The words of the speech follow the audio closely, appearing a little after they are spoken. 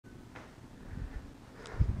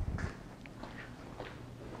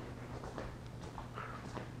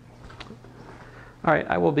All right,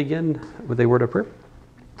 I will begin with a word of prayer.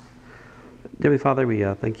 Dear Father, we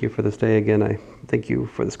thank you for this day again. I thank you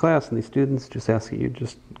for this class and these students. Just ask you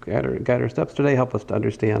just guide our steps today. Help us to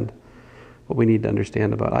understand what we need to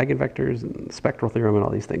understand about eigenvectors and spectral theorem and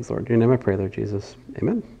all these things, Lord. In your name I pray, Lord Jesus.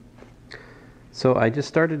 Amen. So I just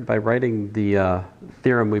started by writing the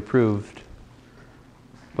theorem we proved.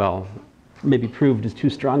 Well, maybe proved is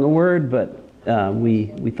too strong a word, but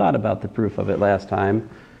we thought about the proof of it last time.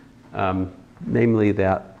 Namely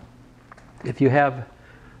that if you have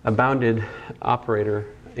a bounded operator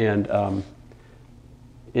and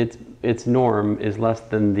its norm is less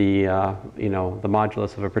than the the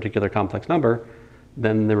modulus of a particular complex number,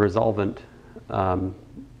 then the resolvent a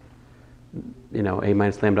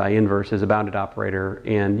minus lambda I inverse is a bounded operator,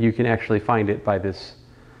 and you can actually find it by this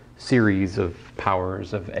series of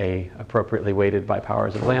powers of A appropriately weighted by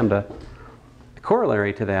powers of lambda. The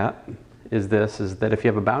corollary to that is that if you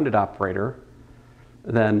have a bounded operator,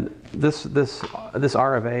 then this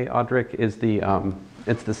R of A, Audric, is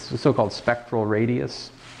it's this so-called spectral radius.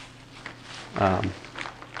 So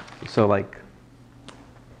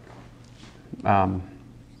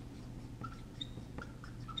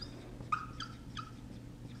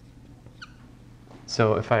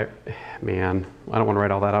if I don't want to write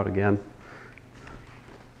all that out again.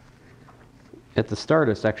 At the start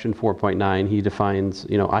of section 4.9, he defines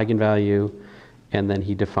eigenvalue, and then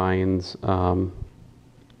he defines oh,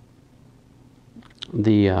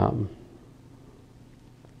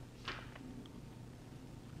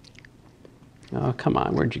 come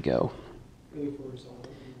on, where'd you go?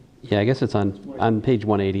 Yeah, I guess it's on page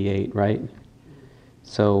 188, right?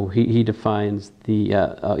 So he defines the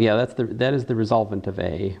that is the resolvent of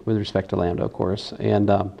A with respect to lambda, of course, and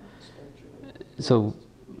so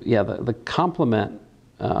yeah, the complement.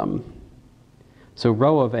 So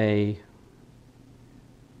rho of A,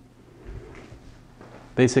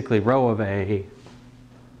 basically rho of A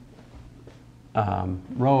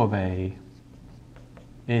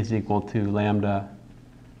is equal to lambda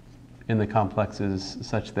in the complexes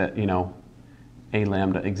such that A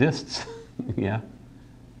lambda exists. Yeah.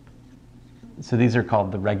 So these are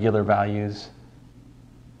called the regular values,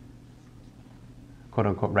 quote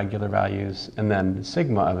unquote regular values, and then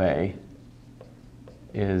sigma of A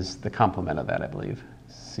is the complement of that, I believe.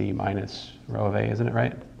 C minus rho of A, isn't it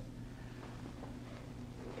right?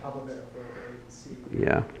 Complement of rho A, C.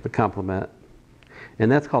 Yeah, the complement.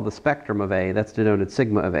 And that's called the spectrum of A. That's denoted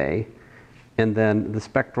sigma of A. And then the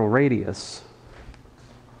spectral radius,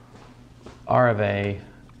 R of A,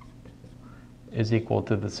 is equal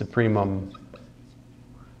to the supremum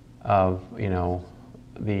of,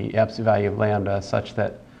 the absolute value of lambda such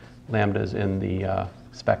that lambda is in the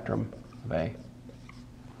spectrum of A.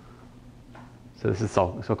 So this is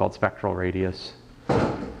so-called spectral radius.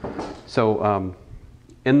 So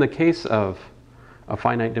in the case of a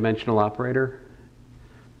finite dimensional operator,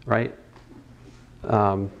 right?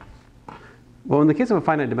 Well, in the case of a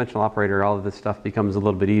finite dimensional operator, all of this stuff becomes a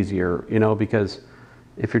little bit easier, because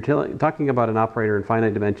if you're talking about an operator in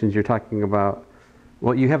finite dimensions, you're talking about,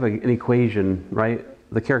 well, you have an equation, right?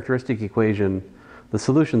 The characteristic equation, the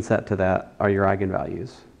solution set to that are your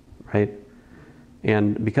eigenvalues, right?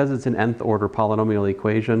 And because it's an nth order polynomial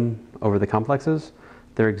equation over the complexes,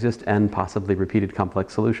 there exist n possibly repeated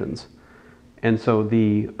complex solutions. And so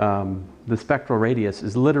the spectral radius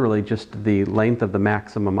is literally just the length of the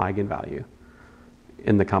maximum eigenvalue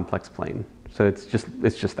in the complex plane. So it's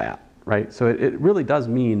just that, right? So it really does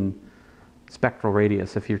mean spectral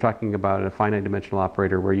radius. If you're talking about a finite dimensional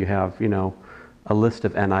operator where you have, a list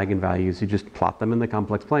of n eigenvalues, you just plot them in the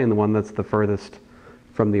complex plane. The one that's the furthest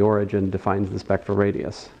from the origin defines the spectral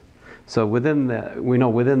radius. So within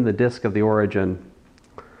the disk of the origin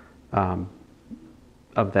of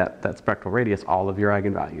that spectral radius, all of your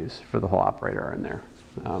eigenvalues for the whole operator are in there.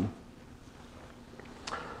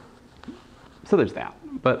 So there's that.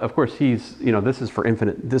 But of course this is for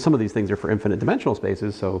infinite, some of these things are for infinite dimensional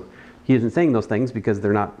spaces, so he isn't saying those things because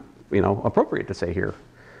they're not, appropriate to say here.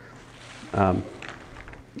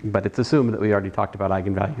 But it's assumed that we already talked about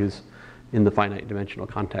eigenvalues in the finite dimensional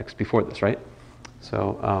context before this, right?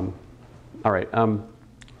 So, all right.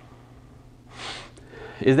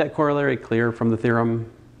 Is that corollary clear from the theorem?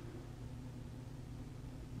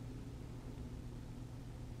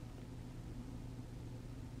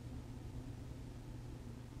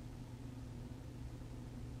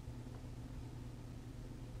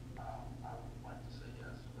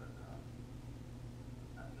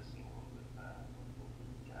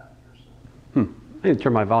 I need to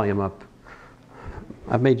turn my volume up.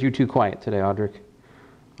 I've made you too quiet today, Audric.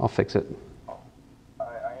 I'll fix it. I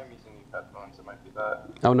am using these headphones. It might be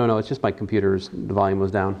that. Oh, no, it's just my computer's, the volume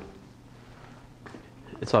was down.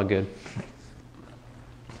 It's all good.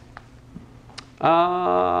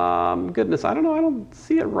 Goodness, I don't know. I don't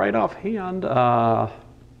see it right offhand. I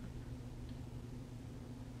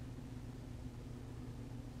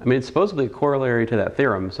mean, it's supposedly a corollary to that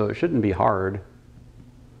theorem, so it shouldn't be hard.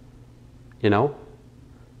 You know?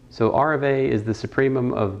 So R of A is the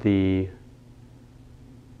supremum of the...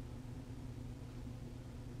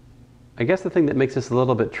 I guess the thing that makes this a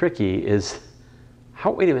little bit tricky is...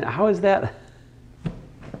 Wait a minute, how is that...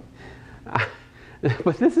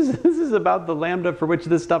 But this is about the lambda for which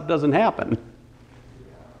this stuff doesn't happen.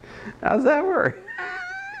 How's that work?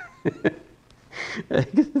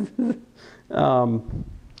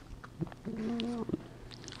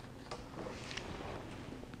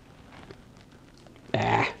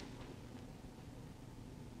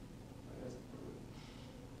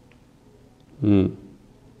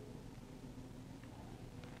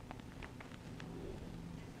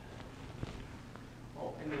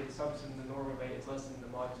 Well, in the assumption the norm of A is less than the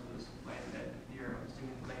modulus of lambda in the theorem,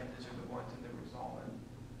 assuming lambdas are the ones in the resolvent.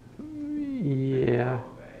 Yeah. Norm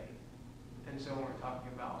of A. And so when we're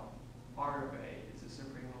talking about R of A, it's a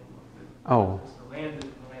supremum of the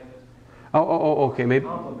lambdas. Okay, maybe.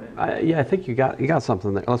 Complement. Yeah, I think you got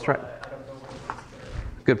something there. Let's try. I don't know what it's there.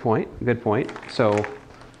 Good point. So,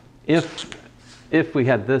 if we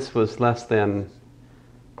had this was less than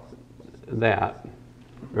that,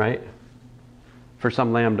 right? For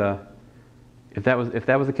some lambda, if that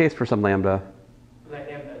was the case for some lambda,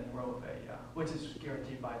 Lambda in the row of A, yeah, which is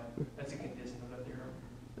guaranteed by, that's a condition of the theorem.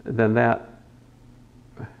 then that.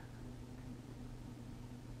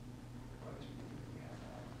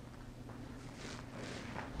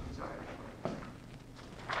 Sorry.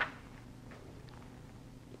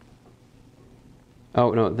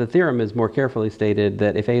 Oh no, the theorem is more carefully stated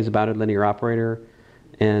that if A is a bounded linear operator,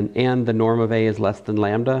 and the norm of A is less than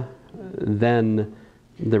lambda, then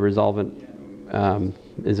the resolvent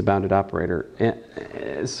is a bounded operator.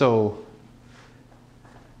 So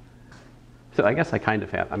I guess I kind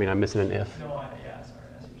of have. I mean, I'm missing an if. No, yeah, sorry.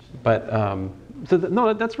 That's what But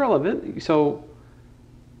no, that's relevant. So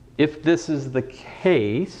if this is the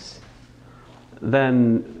case,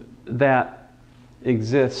 then that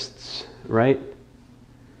exists, right?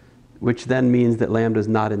 Which then means that lambda is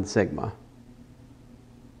not in sigma.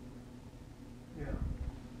 yeah.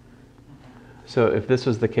 So if this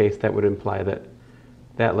was the case, that would imply that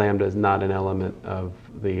that lambda is not an element of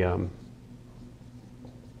the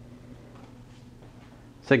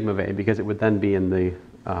sigma of A, because it would then be in the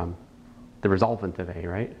resolvent of A,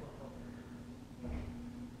 right?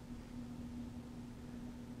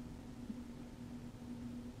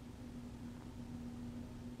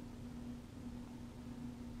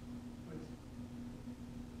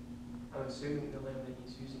 I'm assuming the lambda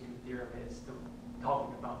he's using in the theorem is still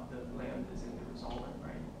talking about the lambdas in the resolvent,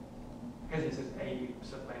 right? Because it says A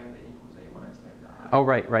sub lambda equals A minus lambda. Oh,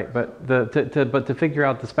 right. But to figure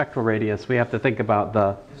out the spectral radius, we have to think about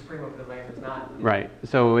the... The supremum of the lambda is not... Right.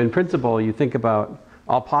 So in principle, you think about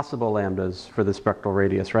all possible lambdas for the spectral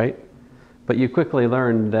radius, right? But you quickly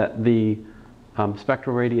learn that the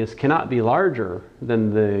spectral radius cannot be larger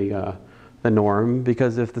than the norm,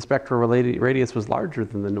 because if the spectral radius was larger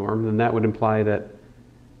than the norm, then that would imply that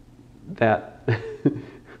I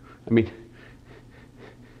mean,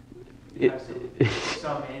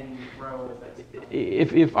 Some n row that's...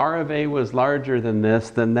 if R of A was larger than this,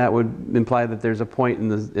 then that would imply that there's a point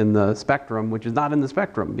in the spectrum which is not in the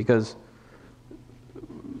spectrum, because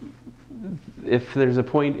if there's a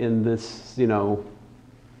point in this, if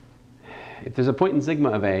there's a point in sigma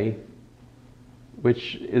of A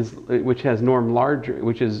which has norm larger,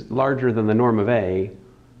 which is larger than the norm of A,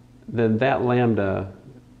 then that lambda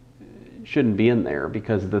shouldn't be in there,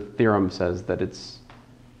 because the theorem says that it's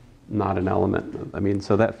not an element. I mean,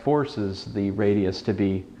 so that forces the radius to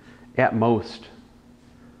be at most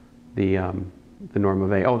the norm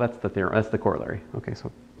of A. Oh, that's the theorem. That's the corollary. Okay,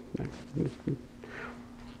 so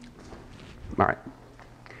all right.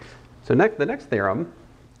 So the next theorem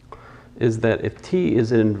is that if T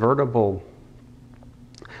is an invertible.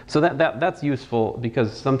 So that's useful,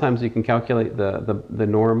 because sometimes you can calculate the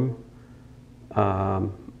norm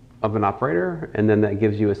of an operator, and then that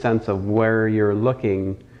gives you a sense of where you're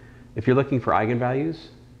looking. If you're looking for eigenvalues,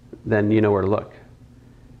 then you know where to look.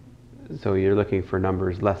 So you're looking for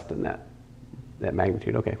numbers less than that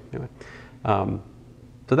magnitude. Okay. Anyway, so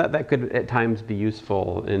that could at times be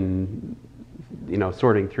useful in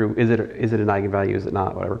sorting through, is it an eigenvalue, is it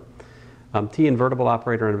not, whatever. T invertible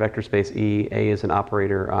operator on a vector space E. A is an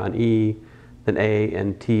operator on E. Then A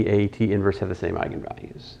and T inverse have the same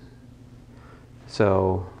eigenvalues.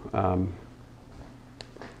 So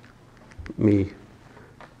me.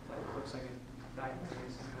 That looks like a diagonal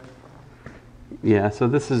space. Yeah, so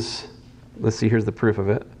this is, let's see, here's the proof of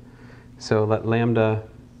it. So let lambda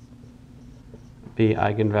be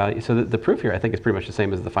eigenvalue. So the proof here I think is pretty much the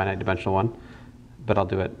same as the finite dimensional one, but I'll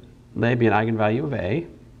do it. Let be an eigenvalue of A.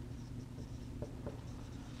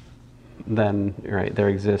 Then, right, there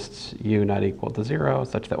exists u not equal to 0,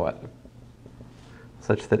 such that what?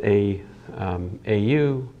 Such that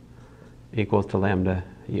AU equals to lambda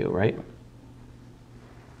u, right?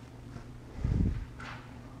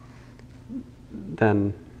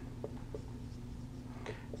 Then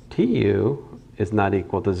TU is not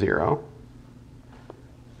equal to 0,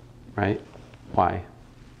 right? Why?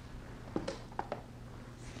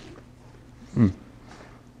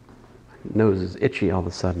 Nose is itchy all of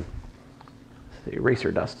a sudden. The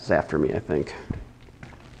eraser dust is after me, I think.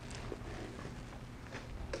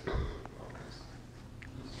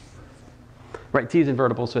 Right, t is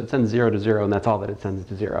invertible, so it sends 0 to 0, and that's all that it sends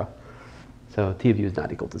to 0. So t of u is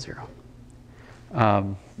not equal to 0.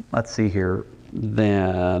 Let's see here.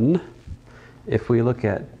 Then, if we look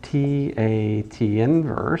at TAT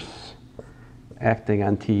inverse acting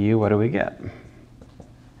on TU, what do we get?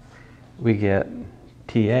 We get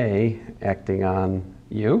TA acting on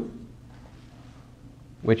U,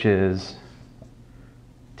 which is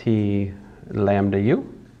T lambda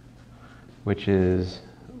U, which is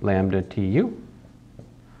lambda TU,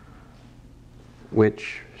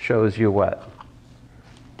 which shows you what?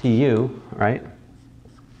 TU, right,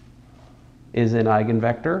 is an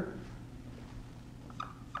eigenvector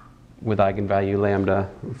with eigenvalue lambda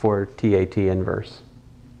for TAT inverse.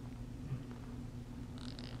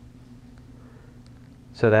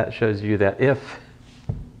 So that shows you that if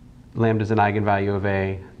lambda is an eigenvalue of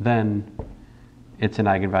A, then it's an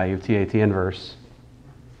eigenvalue of TAT inverse.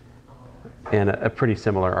 And a pretty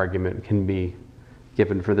similar argument can be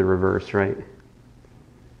given for the reverse, right?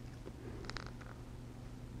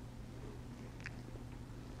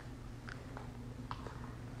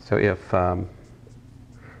 So if,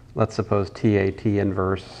 let's suppose TAT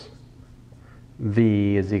inverse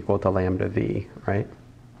V is equal to lambda V, right?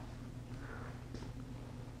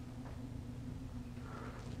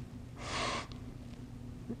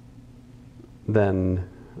 Then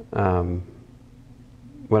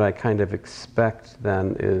what I kind of expect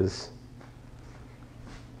then is,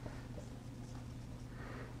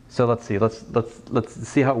 so let's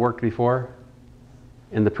see how it worked before.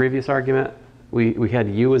 In the previous argument, we had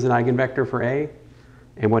U as an eigenvector for A,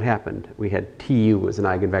 and what happened? We had TU as an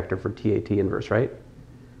eigenvector for TAT inverse, right?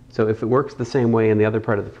 So if it works the same way in the other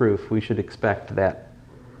part of the proof, we should expect that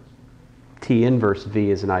T inverse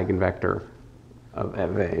V is an eigenvector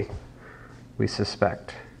of A. We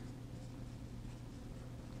suspect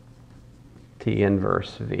T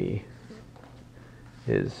inverse V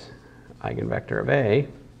is eigenvector of A.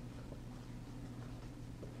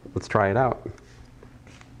 Let's try it out.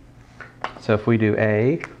 So if we do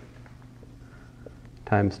A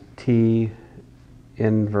times T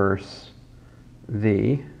inverse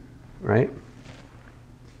V, right?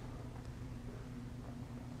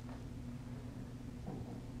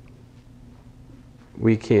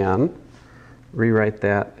 We can rewrite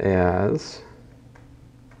that as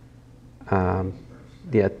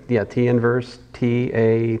T inverse T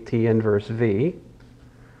inverse V,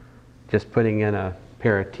 just putting in a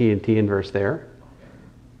pair of T and T inverse there.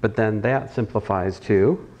 But then that simplifies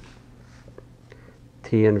to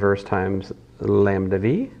T inverse times lambda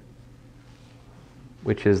V,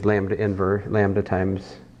 which is lambda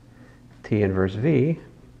times T inverse V,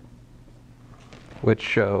 which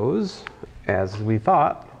shows, as we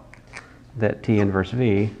thought, that T inverse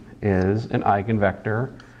V is an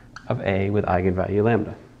eigenvector of A with eigenvalue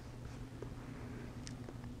lambda.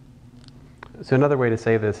 So another way to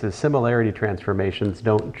say this is similarity transformations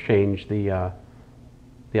don't change the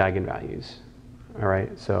eigenvalues. All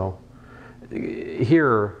right, so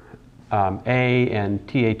here A and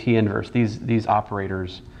TAT inverse, these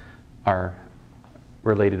operators are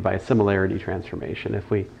related by a similarity transformation. If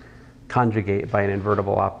we conjugate by an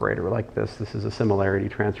invertible operator like this is a similarity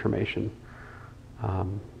transformation.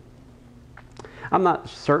 I'm not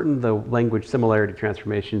certain the language similarity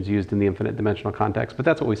transformation is used in the infinite dimensional context, but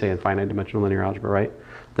that's what we say in finite dimensional linear algebra, right?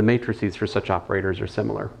 The matrices for such operators are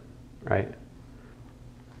similar, right?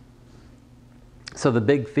 So the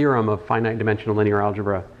big theorem of finite dimensional linear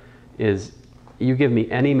algebra is you give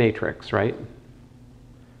me any matrix, right?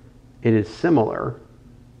 It is similar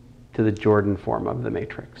to the Jordan form of the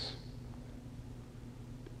matrix.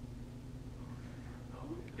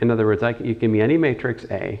 In other words, you give me any matrix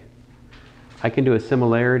A, I can do a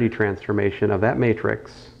similarity transformation of that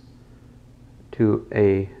matrix to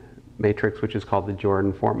a matrix which is called the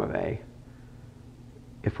Jordan form of A,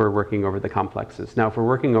 if we're working over the complexes. Now, if we're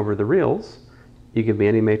working over the reals, you give me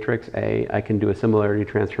any matrix A, I can do a similarity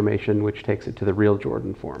transformation which takes it to the real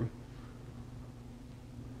Jordan form.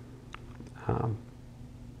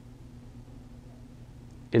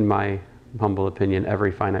 In my humble opinion,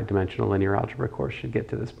 every finite dimensional linear algebra course should get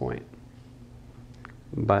to this point.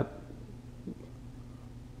 But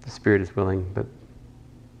the spirit is willing, but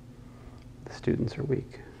the students are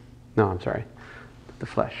weak. No, I'm sorry. The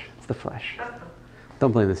flesh. It's the flesh.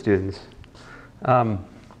 Don't blame the students.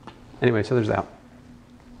 Anyway, so there's that.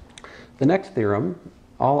 The next theorem,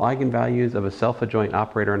 all eigenvalues of a self-adjoint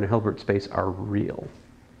operator in a Hilbert space are real.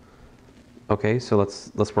 Okay, so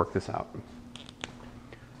let's work this out.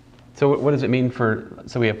 So what does it mean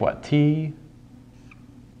so we have what? T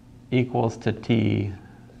equals to T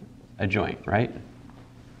adjoint, right?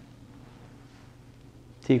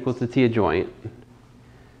 T equals to T adjoint.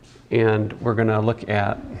 And we're going to look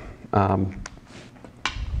at, let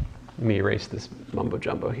me erase this mumbo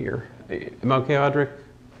jumbo here. Am I okay, Audric?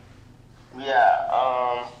 Yeah,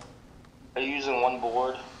 are you using one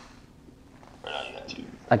board? Or no, you got two?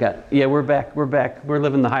 Yeah, we're back. We're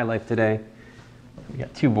living the high life today. We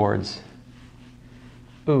got 2 boards.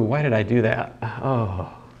 Ooh, why did I do that? Oh,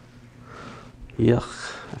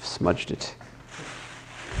 yuck, I've smudged it.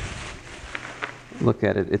 Look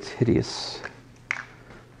at it, it's hideous.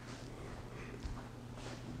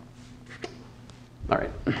 All right.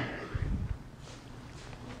 Same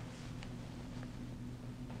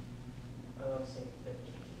thing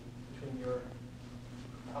between your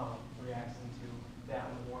reaction to that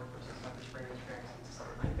one versus Dr. Brandon's reaction to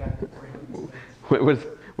something like that.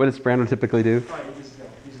 What does Brandon typically do? Probably uses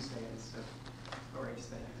stands to erase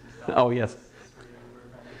things. Oh, yes.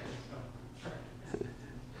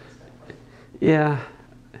 Yeah.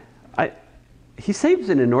 He saves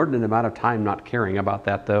an inordinate amount of time not caring about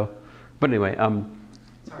that, though. But anyway, It's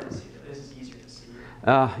hard to see. This is easier to see.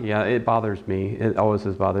 yeah, it bothers me. It always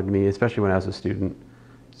has bothered me, especially when I was a student.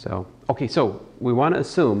 So, okay, so we want to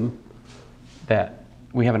assume that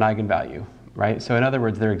we have an eigenvalue, right? So in other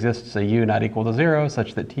words, there exists a u not equal to 0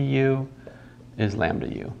 such that tu is lambda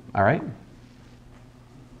u, all right?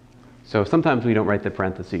 So sometimes we don't write the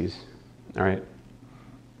parentheses, all right?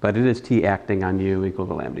 But it is t acting on u equal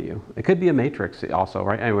to lambda u. It could be a matrix also,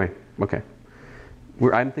 right? Anyway, okay.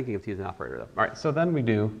 I'm thinking of t as an operator, though. All right, so then we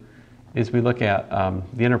look at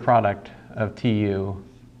the inner product of tu.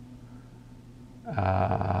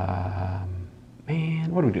 Man,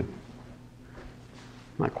 what do we do?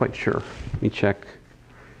 I'm not quite sure. Let me check.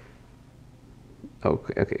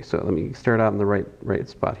 Okay, so let me start out in the right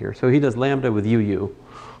spot here. So he does lambda with uu.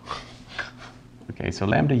 Okay, so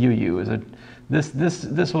lambda uu is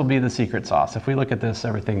this will be the secret sauce. If we look at this,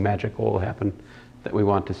 everything magical will happen that we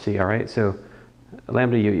want to see, all right? So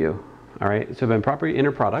lambda uu, all right? So then property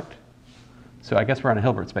inner product. So I guess we're on a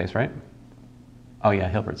Hilbert space, right? Oh yeah,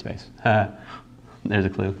 Hilbert space. There's a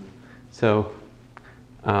clue. So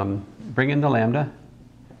bring in the lambda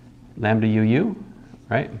uu,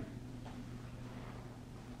 right?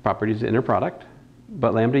 Property is inner product,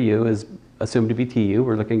 but lambda u is assumed to be tu.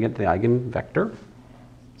 We're looking at the eigenvector.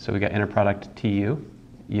 So we got inner product tu,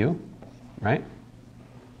 u, right?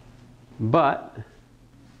 But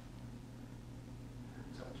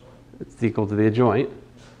it's equal to the adjoint.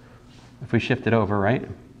 If we shift it over, right?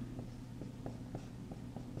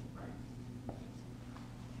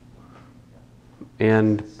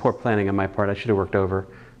 And poor planning on my part, I should have worked over.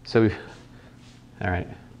 So, all right.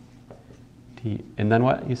 T, and then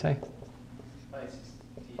what you say?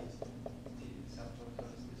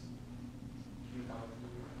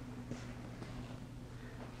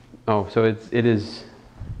 Oh, so it is,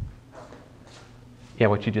 yeah,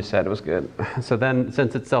 what you just said was good. So then,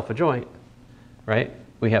 since it's self-adjoint, right,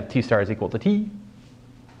 we have t star is equal to t.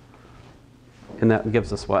 And that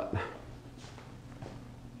gives us what?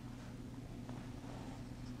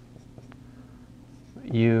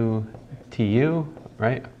 U tu,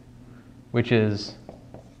 right? Which is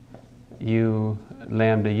u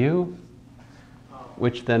lambda u,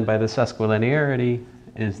 which then by the sesquilinearity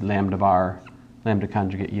is lambda bar, lambda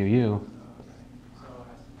conjugate uu.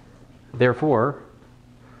 Therefore,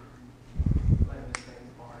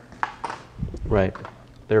 right,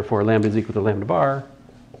 therefore lambda is equal to lambda bar,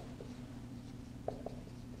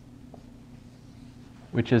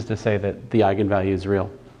 which is to say that the eigenvalue is real.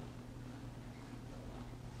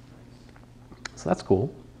 So that's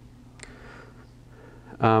cool.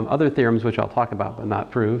 Other theorems which I'll talk about but not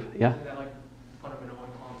prove. Yeah? Isn't that like fundamental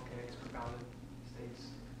and quantum mechanics propounded states?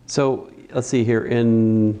 So let's see here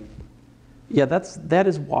yeah, that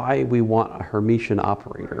is why we want a Hermitian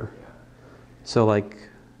operator. So like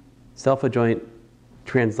self-adjoint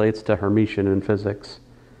translates to Hermitian in physics.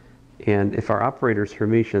 And if our operator is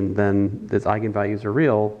Hermitian, then its eigenvalues are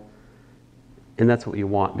real. And that's what you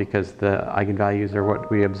want because the eigenvalues are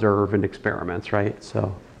what we observe in experiments, right?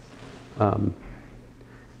 So,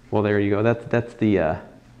 well, there you go. That's the,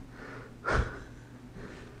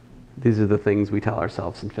 these are the things we tell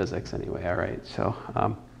ourselves in physics anyway, all right? So,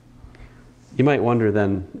 you might wonder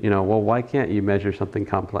then, well, why can't you measure something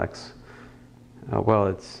complex?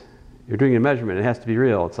 Well, you're doing a measurement, it has to be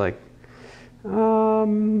real. It's like,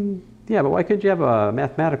 yeah, but why couldn't you have a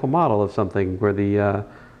mathematical model of something where the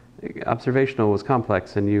observational was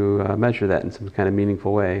complex and you measure that in some kind of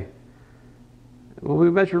meaningful way? Well,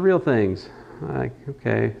 we measure real things. Like,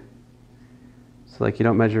 okay. So like you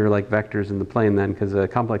don't measure like vectors in the plane then because a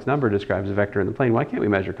complex number describes a vector in the plane. Why can't we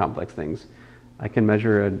measure complex things? I can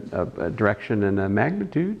measure a direction and a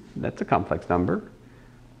magnitude. That's a complex number.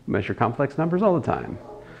 Measure complex numbers all the time.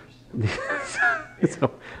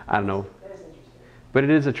 So, I don't know. But it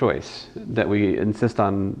is a choice that we insist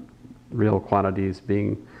on real quantities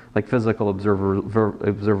being, like physical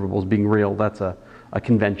observables being real. That's a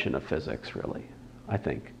convention of physics, really, I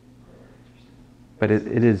think. But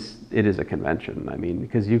it is a convention, I mean,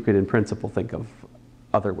 because you could in principle think of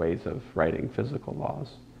other ways of writing physical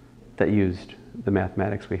laws that used the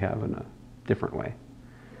mathematics we have in a different way.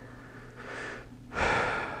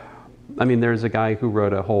 I mean, there's a guy who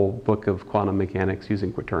wrote a whole book of quantum mechanics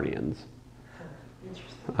using quaternions.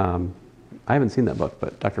 I haven't seen that book,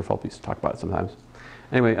 but Dr. Fulp used to talk about it sometimes.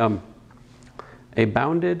 Anyway, a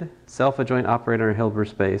bounded self-adjoint operator in Hilbert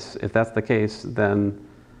space, if that's the case, then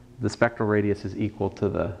the spectral radius is equal to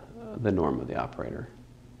the norm of the operator.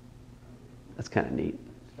 That's kind of neat.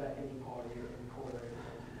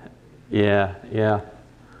 Yeah, yeah.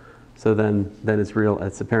 So then it's real.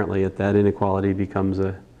 It's apparently that inequality becomes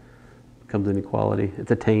an equality.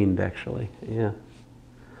 It's attained, actually. Yeah.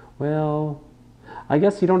 Well, I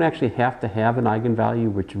guess you don't actually have to have an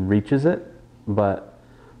eigenvalue which reaches it, but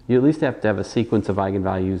you at least have to have a sequence of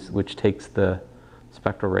eigenvalues which takes the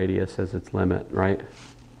spectral radius as its limit, right?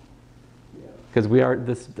 Because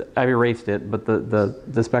I've erased it, but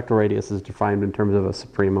the spectral radius is defined in terms of a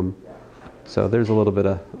supremum. So there's a little bit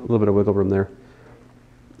of wiggle room there.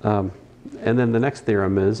 And then the next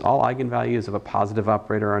theorem is all eigenvalues of a positive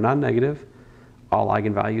operator are non-negative. All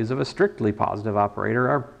eigenvalues of a strictly positive operator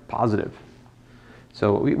are positive.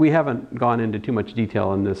 So we haven't gone into too much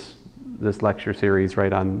detail in this lecture series,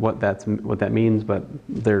 right, on what that means, but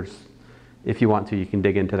if you want to, you can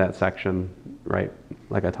dig into that section, right,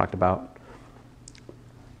 like I talked about.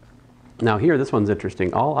 Now here, this one's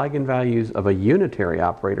interesting. All eigenvalues of a unitary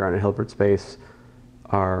operator on a Hilbert space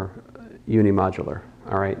are unimodular.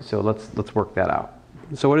 All right, so let's work that out.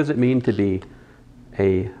 So what does it mean to be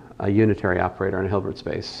a unitary operator in a Hilbert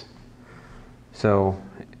space? So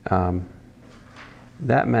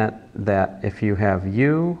that meant that if you have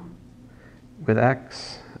u with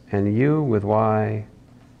x and u with y,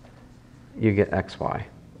 you get xy.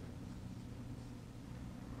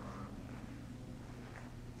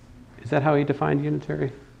 Is that how he defined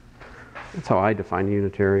unitary? That's how I define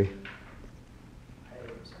unitary.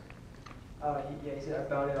 Yeah, he said a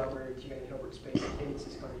bounded operator T in Hilbert space indicates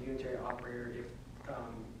is called a unitary operator if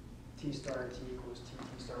T star T equals T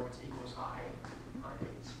star which equals I on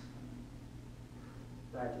A's.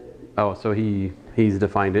 Oh, so he's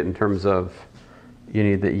defined it in terms of you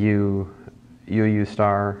need that u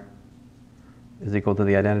star is equal to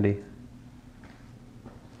the identity?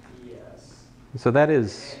 Yes. So that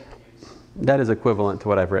is equivalent to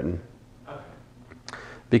what I've written. Okay.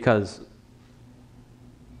 Because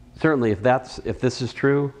certainly if this is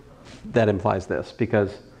true, that implies this.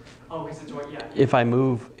 Because if I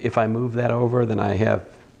move that over, then I have.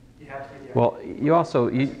 You have to. Yeah. Well, you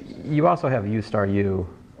also have u star u.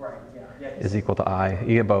 Right. Yeah. Is equal to I.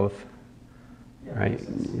 You get both. Yeah, right.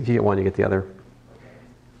 If you get one, you get the other. Okay.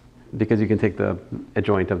 Because you can take the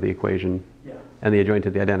adjoint of the equation. Yeah. And the adjoint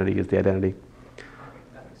of the identity is the identity. Okay,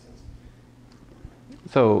 that makes sense.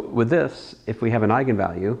 So with this, if we have an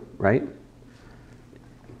eigenvalue, right?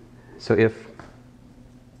 So if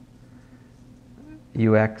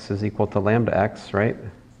ux is equal to lambda x, right?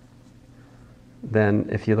 Then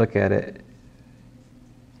if you look at it,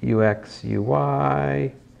 ux,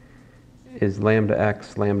 uy is lambda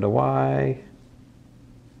x, lambda y,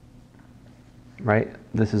 right?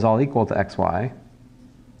 This is all equal to xy.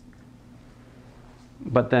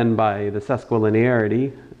 But then by the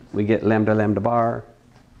sesquilinearity, we get lambda lambda bar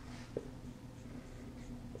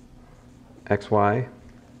xy.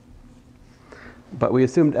 but we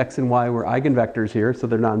assumed x and y were eigenvectors here, so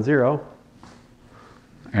they're non-zero.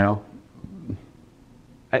 You know,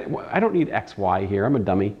 I don't need x, y here. I'm a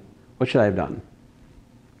dummy. What should I have done?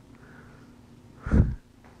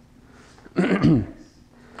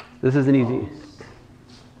 This is an easy.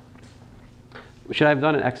 Should I have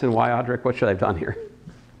done an x and y, Audric? What should I have done here?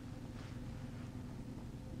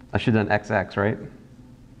 I should have done xx, right?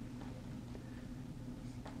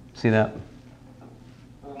 See that?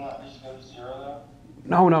 Will not just go to 0 though?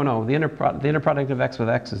 No, no, no. The inner product of x with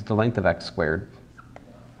x is the length of x squared.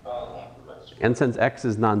 And since x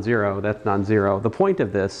is non-zero, that's non-zero. The point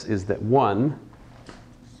of this is that 1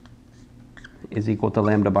 is equal to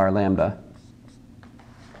lambda bar lambda,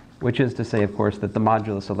 which is to say, of course, that the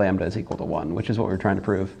modulus of lambda is equal to 1, which is what we're trying to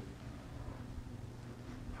prove.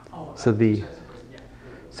 So the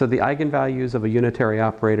eigenvalues of a unitary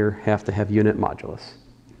operator have to have unit modulus.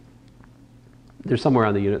 They're somewhere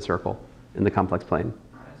on the unit circle in the complex plane.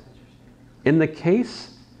 In the case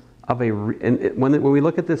of when we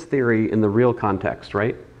look at this theory in the real context,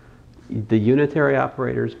 right, the unitary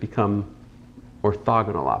operators become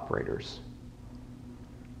orthogonal operators.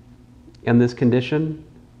 And this condition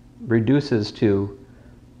reduces to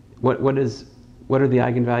what are the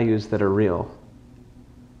eigenvalues that are real?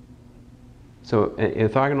 So an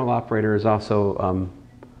orthogonal operator is also,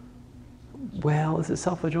 well, is it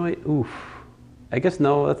self-adjoint? Oof. I guess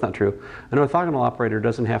no, that's not true. An orthogonal operator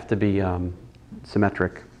doesn't have to be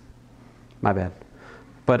symmetric. My bad.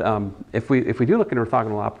 But if we do look at an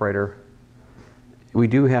orthogonal operator, we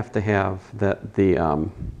do have to have that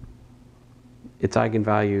its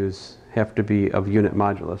eigenvalues have to be of unit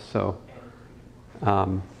modulus. So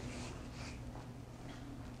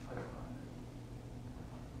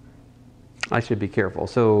I should be careful.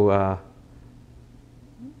 So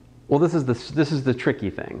well, this is the tricky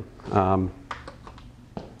thing.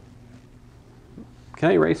 Can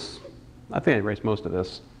I erase? I think I erased most of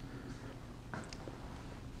this.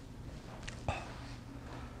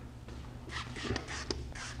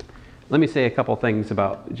 Let me say a couple things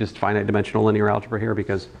about just finite dimensional linear algebra here,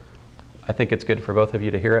 because I think it's good for both of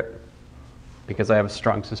you to hear it, because I have a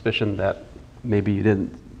strong suspicion that maybe you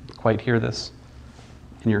didn't quite hear this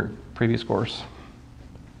in your previous course.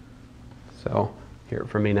 So hear it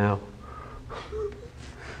from me now.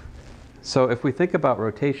 So if we think about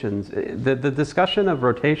rotations, the discussion of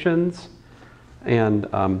rotations and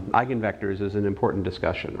eigenvectors is an important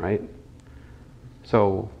discussion, right?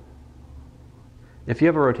 So if you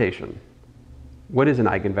have a rotation, what is an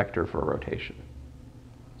eigenvector for a rotation?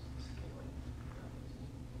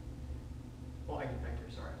 Well,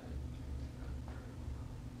 eigenvectors are.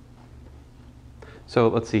 So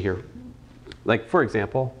let's see here. Like, for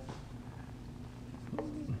example,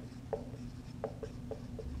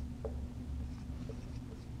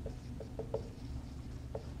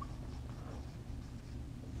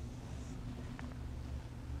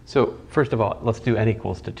 so first of all, let's do n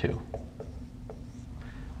equals to 2.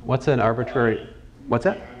 What's an arbitrary, what's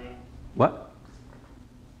that? What?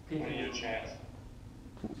 Give you a chance.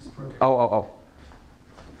 Oh.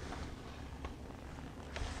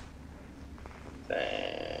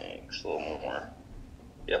 Thanks. A little more.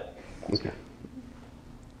 Yep. Okay.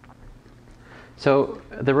 So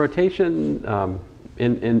the rotation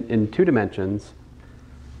in 2 dimensions,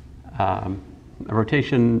 a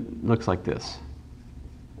rotation looks like this.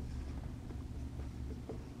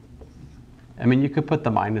 I mean, you could put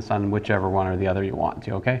the minus on whichever one or the other you want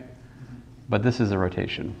to, okay? But this is a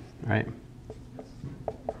rotation, right?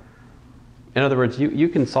 In other words, you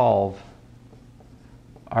can solve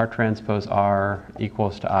R transpose R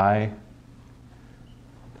equals to I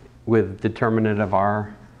with determinant of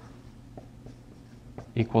R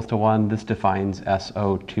equals to 1. This defines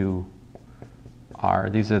SO2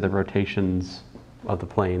 R. These are the rotations of the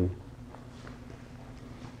plane.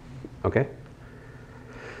 Okay?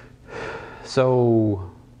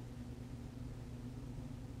 So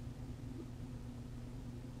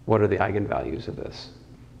what are the eigenvalues of this?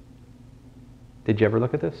 Did you ever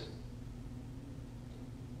look at this?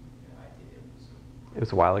 Yeah, I did. It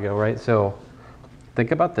was a while ago, right? So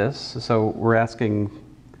think about this. So we're asking,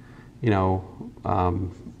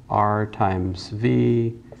 R times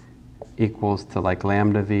V equals to like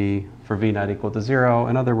lambda V for V not equal to 0.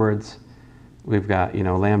 In other words, we've got,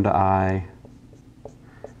 lambda I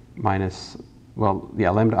minus,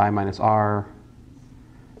 lambda I minus R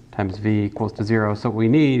times V equals to 0. So what we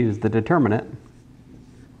need is the determinant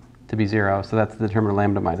to be 0. So that's the determinant of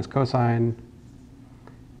lambda minus cosine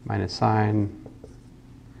minus sine,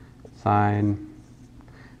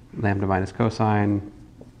 lambda minus cosine.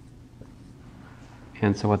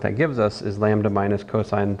 And so what that gives us is lambda minus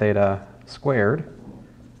cosine theta squared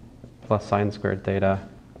plus sine squared theta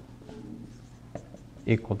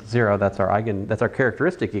equal to 0. That's our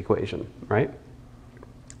characteristic equation, right?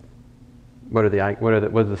 What are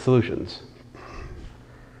the solutions?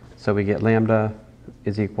 So we get lambda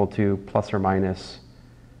is equal to plus or minus,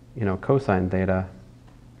 cosine theta.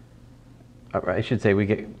 I should say we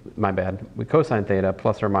cosine theta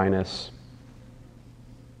plus or minus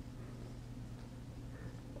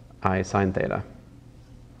I sine theta.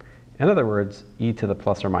 In other words, e to the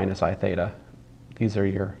plus or minus I theta. These are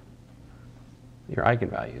your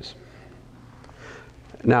eigenvalues.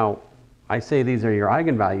 Now, I say these are your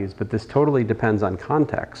eigenvalues, but this totally depends on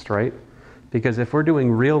context, right? Because if we're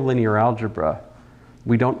doing real linear algebra,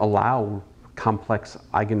 we don't allow complex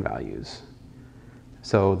eigenvalues.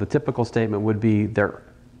 So the typical statement would be there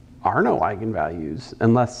are no eigenvalues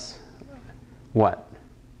unless what?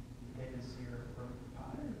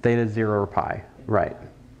 Theta 0 or pi, right.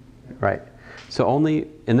 Right. So only,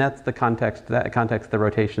 and that's the context, the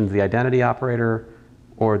rotation's the identity operator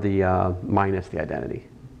or the minus the identity,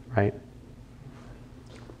 right?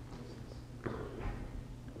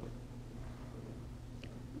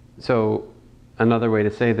 So another way to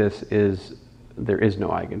say this is there is no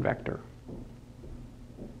eigenvector.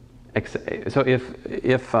 So if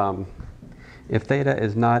theta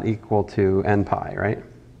is not equal to n pi, right?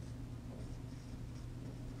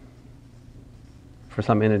 For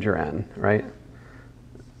some integer n, right?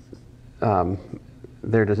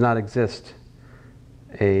 There does not exist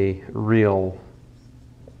a real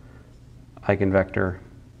eigenvector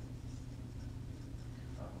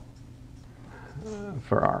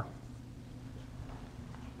for R.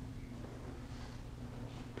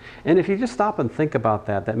 And if you just stop and think about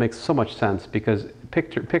that, that makes so much sense because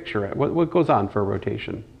picture it. What goes on for a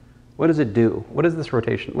rotation? What does it do? What is this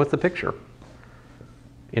rotation? What's the picture?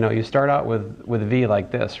 You start out with V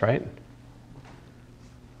like this, right?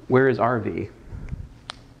 Where is RV?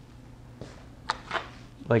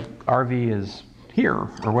 Like RV is here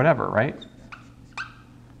or whatever, right? I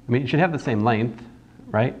mean, it should have the same length,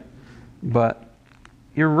 right? But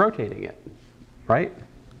you're rotating it, right?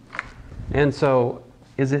 And so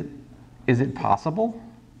is it possible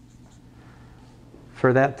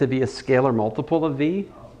for that to be a scalar multiple of V?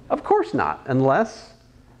 Of course not, unless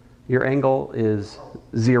your angle is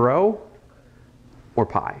 0 or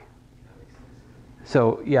pi.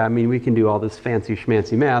 So yeah, I mean, we can do all this fancy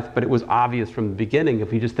schmancy math, but it was obvious from the beginning,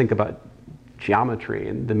 if you just think about geometry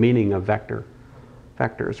and the meaning of vectors,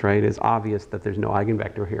 right? It's obvious that there's no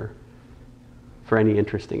eigenvector here for any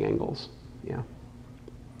interesting angles, yeah.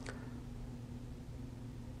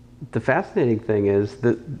 The fascinating thing is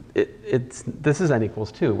that this is n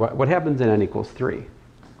equals 2. What happens in n equals 3?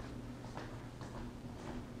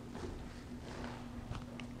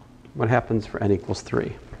 What happens for n equals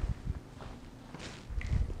 3?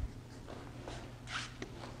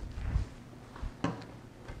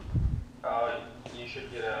 You should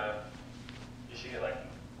get like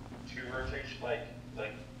 2 rotations, like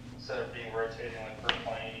instead of being rotating like per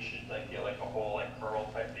plane, you should like get like a whole like curl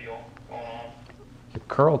type deal going on. A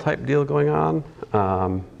curl type deal going on?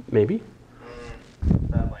 Maybe.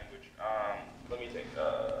 Bad language. Let me think.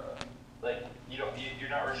 Like you're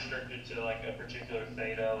not restricted to like a particular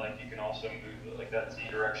theta. Like you can also move like that z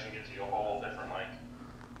direction gives you a whole different like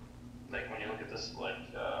when you look at this like.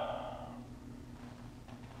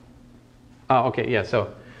 Oh, okay, yeah.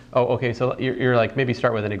 So, okay. So you're like maybe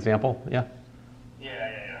start with an example, yeah.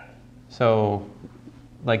 Yeah. So,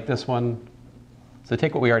 like this one. So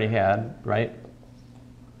take what we already had, right?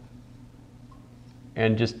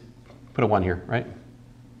 And just put a 1 here, right?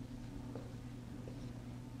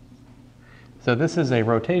 So this is a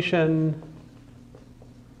rotation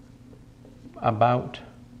about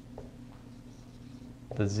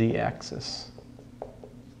the z-axis.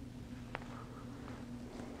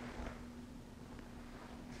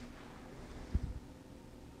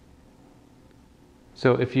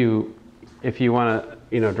 So if you want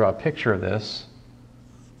to draw a picture of this,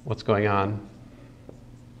 what's going on?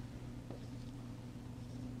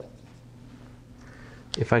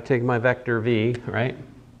 If I take my vector v, right?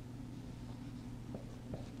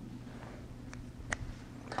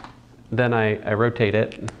 Then I rotate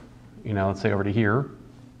it, let's say over to here.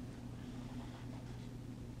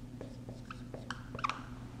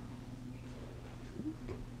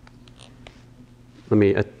 Let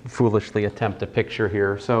me foolishly attempt a picture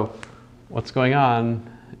here. So what's going on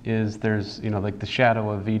is there's, like the shadow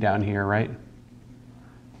of v down here, right?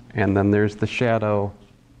 And then there's the shadow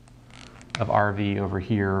of RV over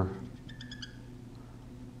here,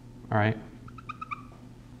 all right?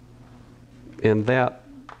 And that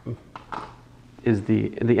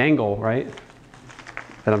the angle, right,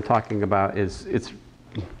 that I'm talking about it's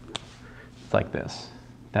like this.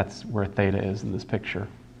 That's where theta is in this picture.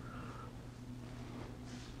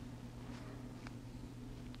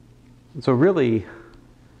 So really,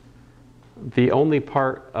 the only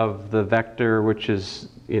part of the vector which is,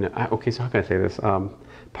 okay, so how can I say this?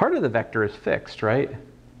 Part of the vector is fixed, right?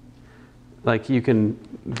 Like you can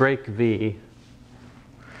break V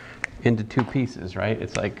into two pieces, right?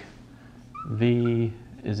 It's like V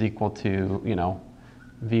is equal to,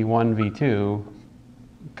 V1, V2,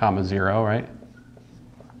 comma 0, right?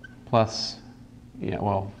 Plus,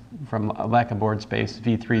 well, from lack of board space,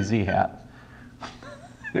 V3 Z hat.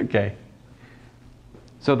 Okay.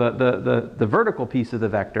 So the vertical piece of the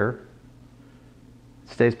vector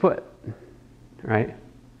stays put, right?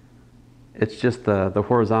 It's just the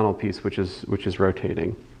horizontal piece which is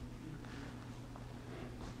rotating.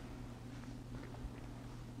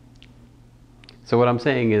 So what I'm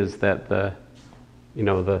saying is that the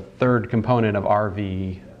third component of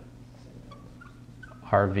RV3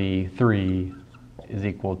 is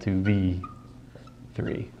equal to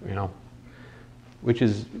V3, which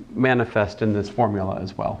is manifest in this formula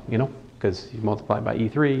as well, because you multiply by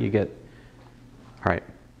E3, you get, all right.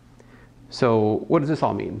 So what does this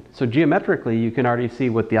all mean? So geometrically, you can already see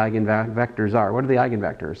what the eigenvectors are. What are the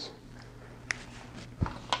eigenvectors?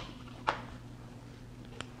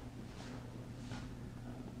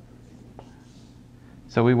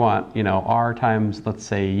 So we want, R times, let's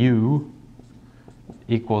say, U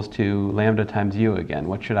equals to lambda times U again.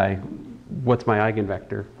 What's my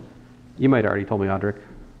eigenvector? You might have already told me, Audric.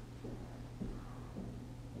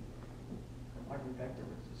 Eigenvector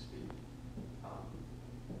was the speed.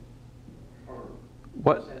 Or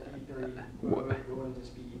What? It wouldn't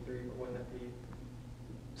just be E3, but wouldn't that be?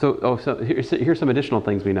 So here's some additional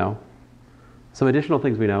things we know. Some additional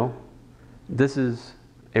things we know. This is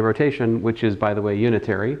a rotation, which is, by the way,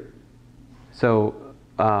 unitary. So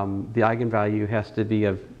the eigenvalue has to be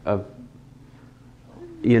of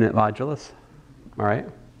unit modulus, all right?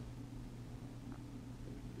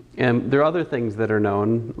 And there are other things that are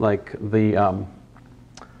known, like the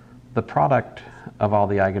product of all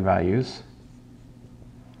the eigenvalues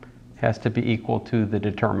has to be equal to the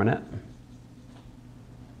determinant.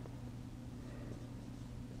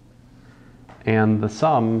 And the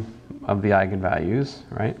sum of the eigenvalues,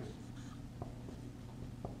 right,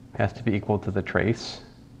 has to be equal to the trace.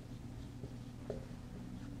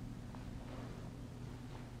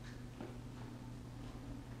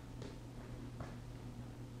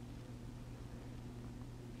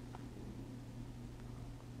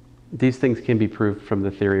 These things can be proved from the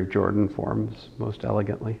theory of Jordan forms most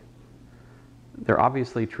elegantly. They're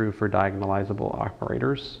obviously true for diagonalizable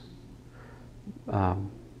operators.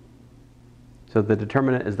 So the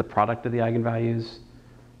determinant is the product of the eigenvalues.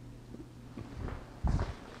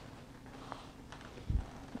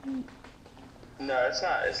 No, it's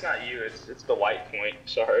not you. It's the light point.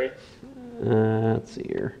 Sorry. Let's see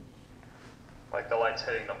here. Like the light's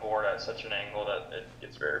hitting the board at such an angle that it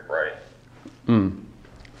gets very bright.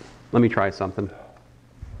 Let me try something.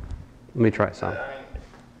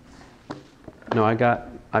 No, I've got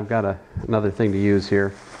another thing to use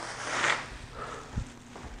here.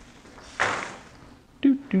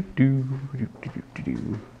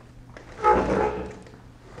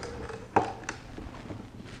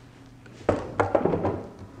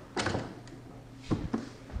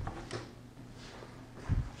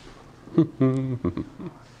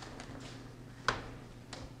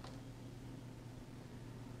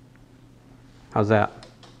 How's that?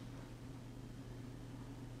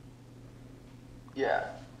 Yeah.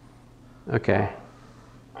 Okay.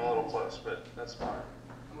 I'm a little close, but that's fine.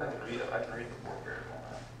 I can read the board very well.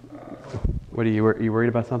 What are you worried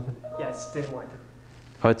about something? Yeah, it's stabilized.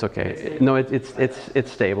 Oh, it's okay. No,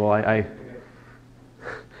 it's stable. I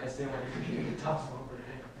I still want to hear the top one.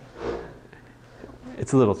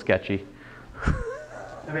 It's a little sketchy. I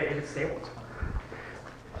mean, if it's stable, it's fine.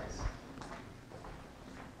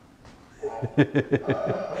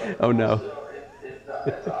 Oh no. So if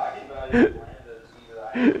the eigenvalue of lambda is either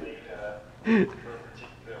eigentheta for a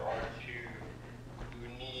particular R2,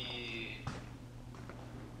 we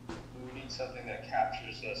would need something that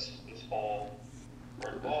captures this whole.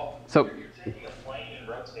 Well, So you're taking a plane and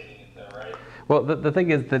rotating it though, right? well, the thing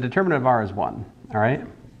is, the determinant of R is 1. All right.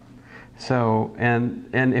 So and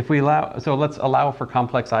if we let's allow for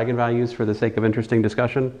complex eigenvalues for the sake of interesting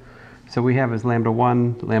discussion. So we have as lambda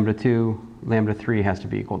 1, lambda 2, lambda 3 has to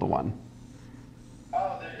be equal to 1.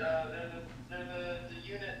 Oh, they're the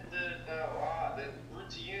unit, the root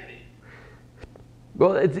to unity.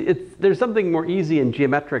 Well, there's something more easy and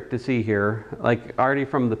geometric to see here, like already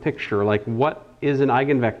from the picture, like what is an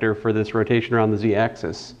eigenvector for this rotation around the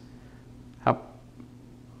z-axis? How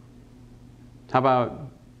about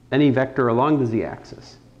any vector along the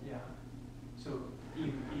z-axis? Yeah. So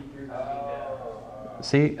E3 beta.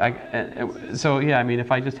 See, so yeah, I mean,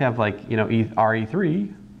 if I just have like, you know,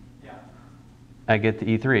 RE3, Yeah. I get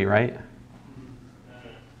the E3, right?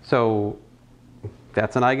 So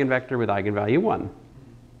that's an eigenvector with eigenvalue 1.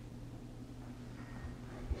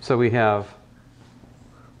 So we have,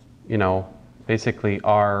 you know, basically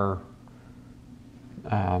R,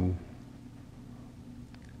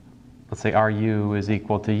 let's say RU is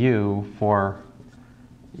equal to U for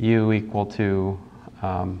U equal to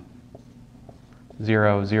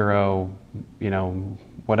 0, 0, you know,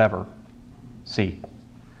 whatever, C.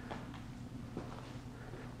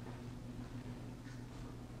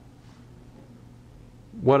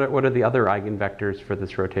 What are the other eigenvectors for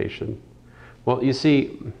this rotation? Well, you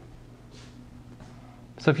see,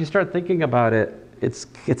 so if you start thinking about it,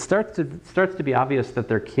 it starts to be obvious that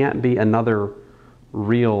there can't be another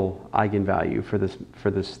real eigenvalue for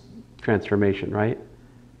this transformation, right?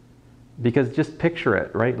 Because just picture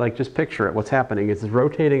it, right? Like just picture it. What's happening? It's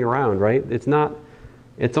rotating around, right?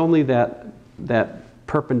 It's only that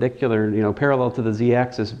perpendicular, you know, parallel to the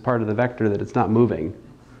z-axis part of the vector that it's not moving.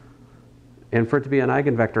 And for it to be an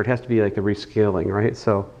eigenvector, it has to be like a rescaling, right?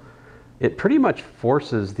 So it pretty much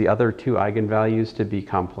forces the other two eigenvalues to be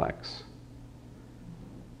complex.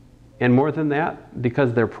 And more than that,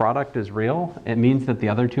 because their product is real, it means that the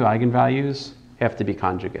other two eigenvalues have to be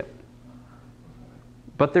conjugate.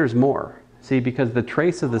 But there's more. See, because the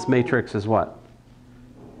trace of this matrix is what?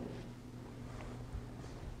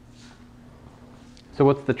 So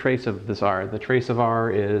what's the trace of this R? The trace of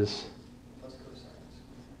R is,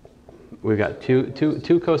 we've got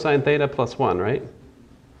 2 cosine theta plus 1, right?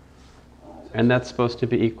 And that's supposed to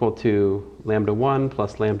be equal to lambda 1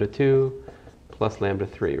 plus lambda 2 plus lambda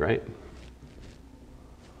 3, right?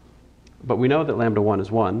 But we know that lambda 1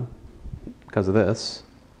 is 1 because of this.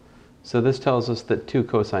 So this tells us that 2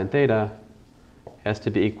 cosine theta has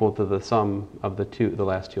to be equal to the sum of the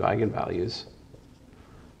last two eigenvalues.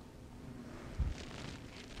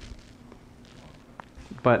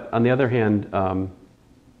 But on the other hand,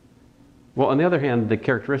 the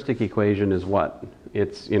characteristic equation is what?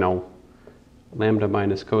 It's, you know, lambda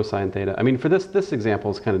minus cosine theta. I mean, for this example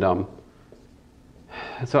is kind of dumb.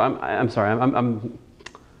 So I'm sorry.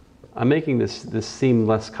 I'm making this seem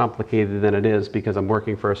less complicated than it is because I'm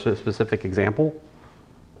working for a specific example.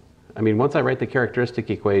 I mean, once I write the characteristic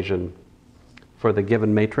equation for the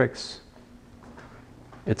given matrix,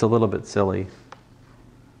 it's a little bit silly.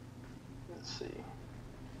 Let's see.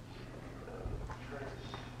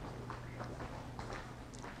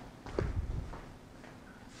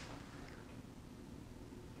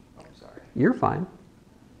 I'm sorry. You're fine.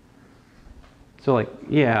 So like,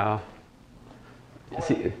 yeah.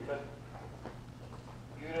 See, But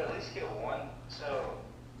you'd at least get 1. So,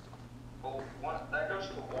 well, that goes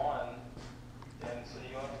to 1, and so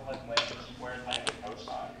you only have like square times the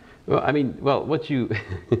cosine. well, I mean, well, what you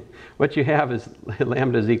what you have is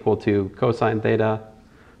lambda is equal to cosine theta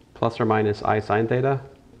plus or minus I sine theta.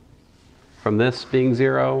 From this being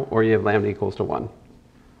 0, or you have lambda equals to 1.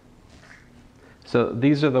 So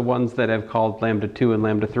these are the ones that I've called lambda 2 and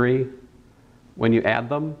lambda 3. When you add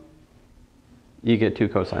them, you get 2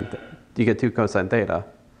 cosine theta,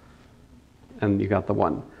 and you got the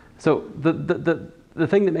 1. So the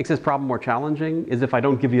thing that makes this problem more challenging is if I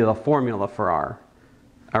don't give you the formula for R.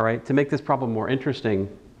 All right, to make this problem more interesting,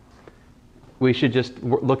 we should just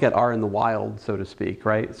look at R in the wild, so to speak,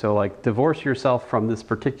 right? So like divorce yourself from this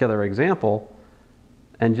particular example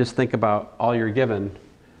and just think about all you're given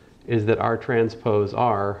is that R transpose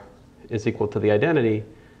R is equal to the identity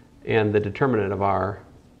and the determinant of R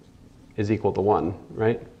is equal to 1,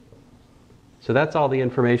 right? So that's all the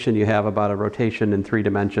information you have about a rotation in 3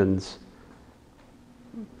 dimensions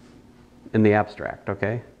in the abstract,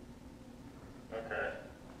 okay? Okay.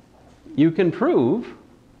 You can prove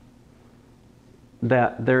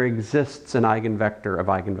that there exists an eigenvector of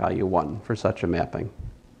eigenvalue 1 for such a mapping.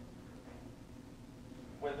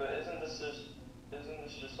 Wait, but isn't this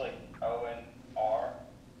just like O and R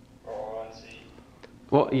or O and C?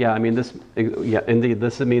 Well, yeah, I mean, indeed,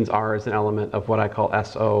 this means R is an element of what I call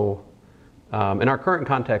SO. In our current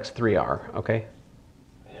context, 3R, okay?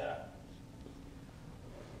 Yeah.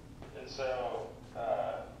 And so,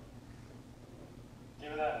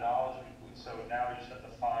 given that knowledge, so now we just have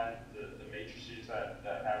to find the matrices that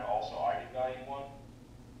have also eigenvalue 1?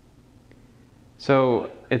 So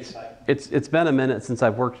it's been a minute since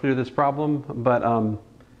I've worked through this problem, but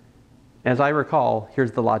as I recall,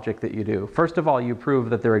 here's the logic that you do. First of all, you prove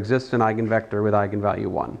that there exists an eigenvector with eigenvalue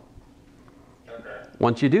 1. Okay.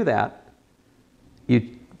 Once you do that,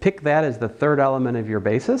 you pick that as the third element of your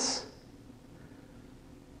basis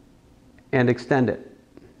and extend it.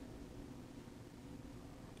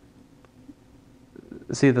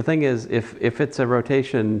 See, the thing is, if it's a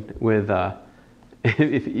rotation with,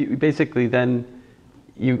 if you, basically then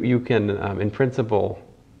you can, in principle,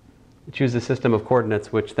 choose a system of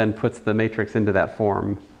coordinates which then puts the matrix into that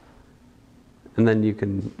form. And then you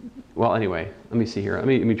can, well, anyway, let me see here. Let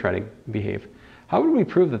me try to behave. How would we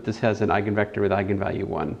prove that this has an eigenvector with eigenvalue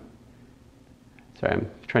 1? Sorry, I'm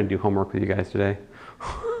trying to do homework with you guys today.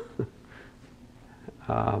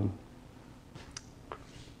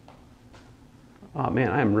 Oh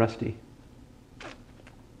man, I am rusty.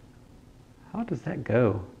 How does that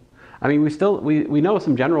go? I mean, we know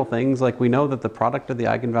some general things, like we know that the product of the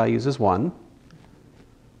eigenvalues is 1.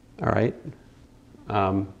 All right.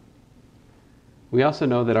 We also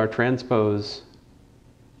know that our transpose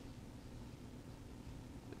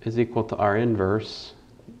is equal to our inverse.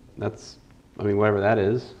 That's, I mean, whatever that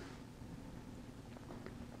is.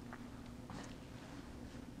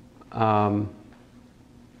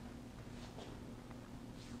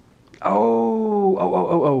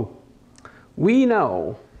 We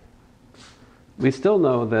know, we still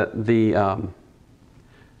know that the, all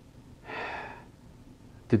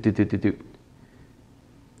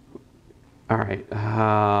right.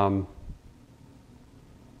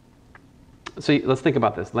 So let's think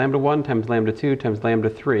about this. Lambda 1 times lambda 2 times lambda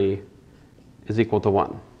 3 is equal to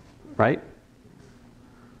 1, right?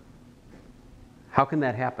 How can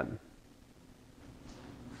that happen?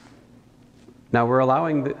 Now we're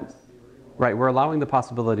allowing the, right, we're allowing the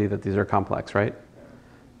possibility that these are complex, right?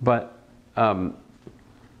 But,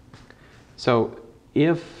 so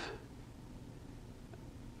if,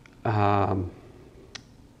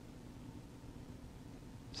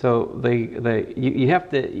 so you have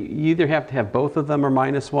to, you either have to have both of them or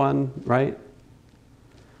 -1, right?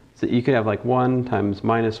 So you could have like 1 times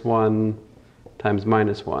 -1 times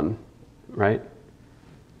 -1, right?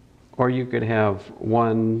 Or you could have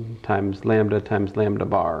 1 times lambda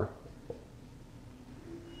bar.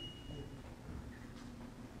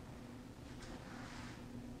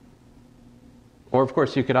 Or of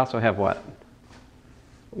course you could also have what?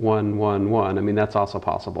 1, 1, 1. I mean, that's also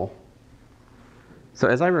possible. So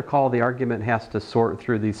as I recall, the argument has to sort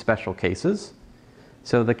through these special cases.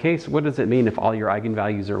 So the case, what does it mean if all your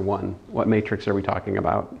eigenvalues are 1? What matrix are we talking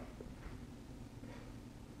about?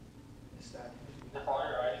 If all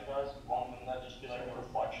your eigenvalues are 1, wouldn't that just be like the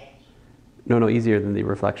reflections? No, easier than the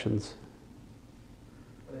reflections.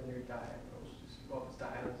 But then your diagonals, well, it's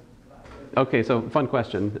diagonals. Okay, so fun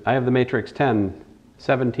question. I have the matrix 10,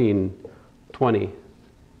 17, 20,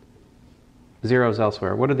 zeros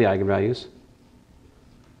elsewhere. What are the eigenvalues?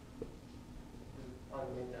 On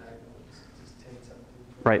the main diagonal, it's 10, 17.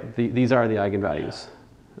 Right, these are the eigenvalues.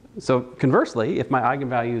 So conversely, if my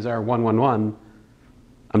eigenvalues are 1, 1, 1,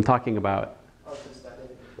 I'm talking about, Oh, just that.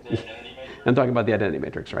 The identity matrix? I'm talking about the identity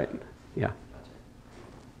matrix, right? Yeah.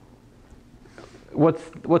 Gotcha.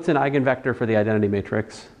 What's an eigenvector for the identity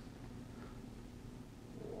matrix?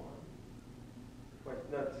 1. Wait,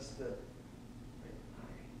 no, just the.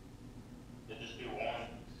 It'd just be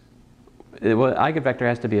 1. Well, eigenvector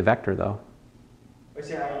has to be a vector, though. Wait,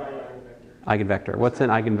 say eigenvector. Eigenvector. What's an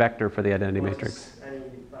eigenvector for the identity Well, matrix? just any,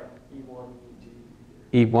 like, E1,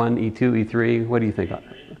 E2, E1, E2, E3. What do you think?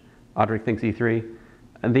 Audric thinks E3.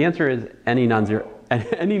 And the answer is any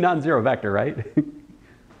non-zero vector, right?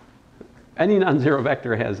 Any non-zero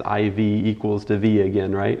vector has IV equals to V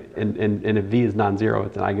again, right? And if V is non-zero,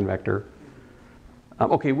 it's an eigenvector.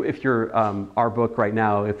 Okay, if you're our book right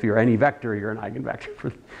now, if you're any vector, you're an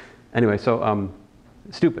eigenvector. Anyway, so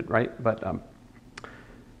stupid, right? But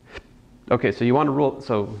okay, so you want to rule.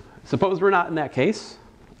 So suppose we're not in that case,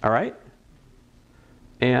 all right?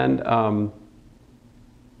 And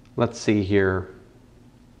let's see here.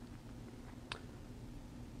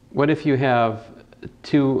 What if you have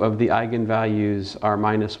 2 of the eigenvalues are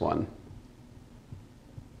 -1?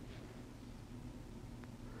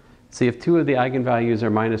 See, if 2 of the eigenvalues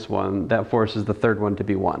are -1, that forces the third one to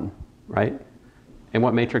be 1, right? And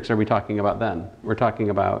what matrix are we talking about then? We're talking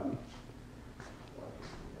about,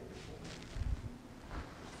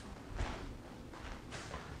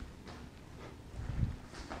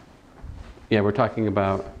 yeah, we're talking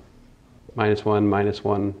about -1,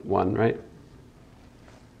 -1, 1, right?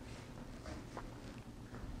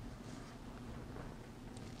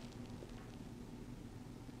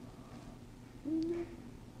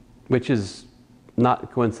 which is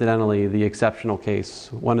not coincidentally the exceptional case.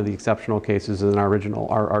 One of the exceptional cases in our original,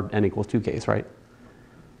 our n equals 2 case, right?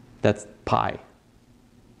 That's pi.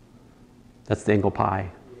 That's the angle pi.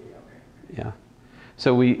 Yeah.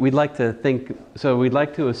 So we'd like to think, so we'd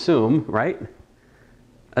like to assume, right?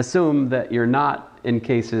 Assume that you're not in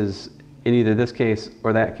cases in either this case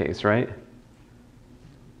or that case, right?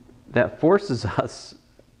 That forces us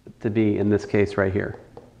to be in this case right here.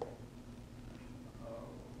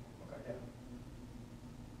 Okay, yeah.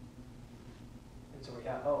 And so we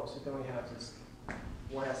have, so then we have this,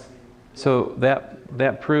 one has to be. So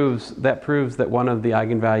that proves that one of the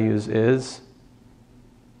eigenvalues is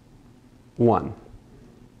 1.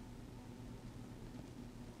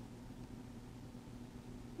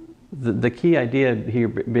 The key idea here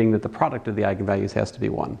being that the product of the eigenvalues has to be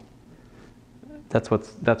 1. That's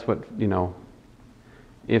what, you know,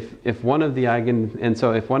 if one of the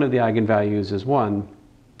if one of the eigenvalues is 1,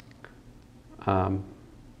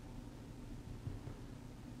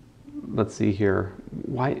 let's see here.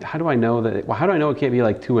 How do I know that? How do I know it can't be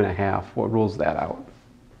like 2.5? What rules that out?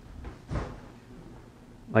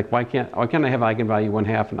 Like why can't I have eigenvalue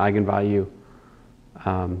 1/2 and eigenvalue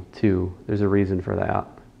 2? There's a reason for that.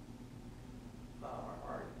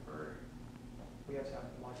 We have to have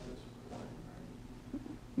modulus 1,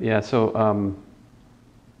 right? Yeah. So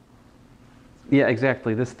yeah,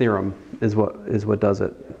 exactly. This theorem is what does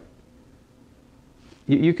it.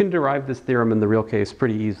 You can derive this theorem in the real case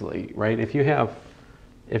pretty easily, right? If you have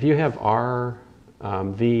R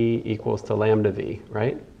V equals to lambda V,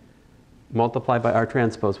 right? Multiply by R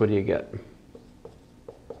transpose, what do you get? In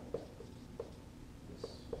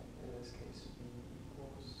this case, V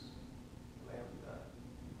equals lambda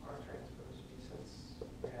R transpose V, since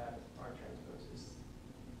we have R transpose is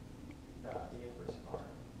the inverse of R.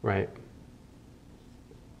 Right.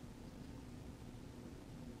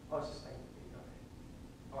 Oh, it's just lambda V,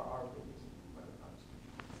 okay. R V is what it comes.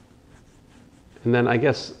 And then I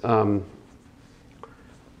guess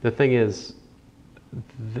the thing is,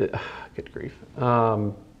 good grief.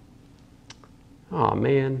 Oh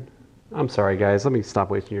man, I'm sorry guys. Let me stop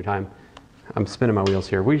wasting your time. I'm spinning my wheels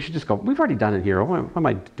here. We should just go. We've already done it here. Why am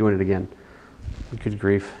I doing it again? Good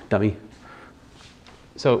grief, dummy.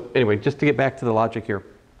 So anyway, just to get back to the logic here.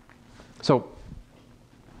 So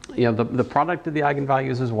you know, the product of the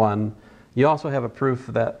eigenvalues is 1. You also have a proof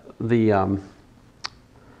that the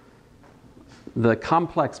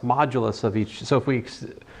complex modulus of each. So if we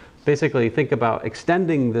basically think about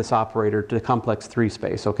extending this operator to complex 3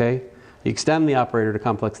 space, okay? You extend the operator to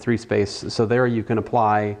complex 3 space, so there you can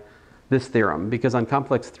apply this theorem, because on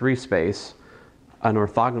complex 3 space, an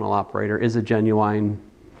orthogonal operator is a genuine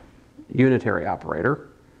unitary operator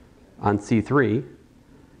on C3.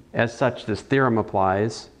 As such, this theorem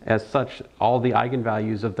applies. As such, all the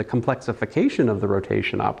eigenvalues of the complexification of the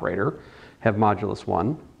rotation operator have modulus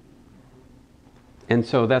 1. And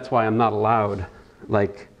so that's why I'm not allowed,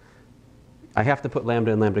 like, I have to put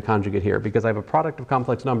lambda and lambda conjugate here because I have a product of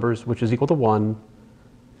complex numbers which is equal to 1.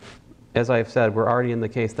 As I've said, we're already in the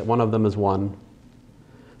case that one of them is 1.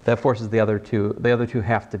 That forces the other two. The other two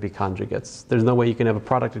have to be conjugates. There's no way you can have a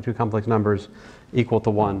product of 2 complex numbers equal to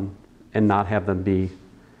 1 and not have them be.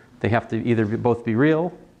 They have to either both be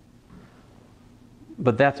real,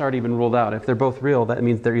 but that's already been ruled out. If they're both real, that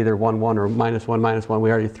means they're either 1, 1 or -1, -1.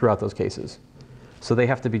 We already threw out those cases. So they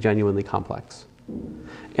have to be genuinely complex.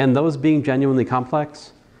 And those being genuinely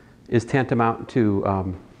complex is tantamount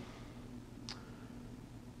to,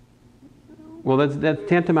 well, that's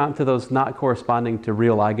tantamount to those not corresponding to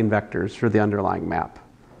real eigenvectors for the underlying map,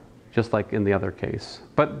 just like in the other case.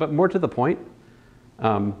 But more to the point,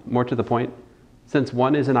 since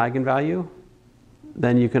 1 is an eigenvalue,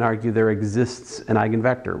 then you can argue there exists an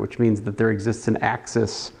eigenvector, which means that there exists an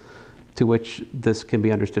axis to which this can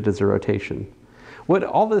be understood as a rotation. What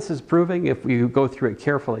all this is proving, if we go through it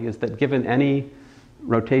carefully, is that given any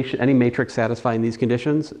rotation, any matrix satisfying these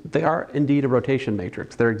conditions, they are indeed a rotation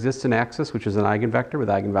matrix. There exists an axis, which is an eigenvector with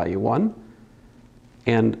eigenvalue 1,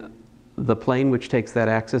 and the plane which takes that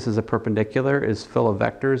axis as a perpendicular is full of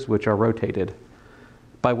vectors which are rotated.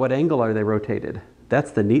 By what angle are they rotated?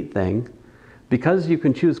 That's the neat thing. Because you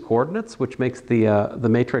can choose coordinates, which makes the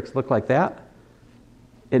matrix look like that,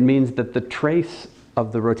 it means that the trace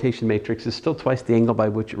of the rotation matrix is still twice the angle by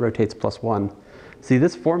which it rotates +1. See,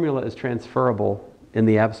 this formula is transferable in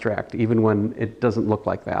the abstract, even when it doesn't look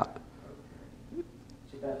like that.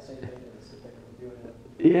 So that same thing is doing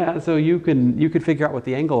it. Yeah, so you could figure out what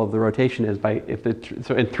the angle of the rotation is by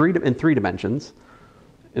so in three dimensions.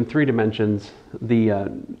 In 3 dimensions, the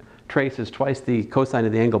trace is twice the cosine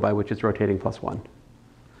of the angle by which it's rotating +1.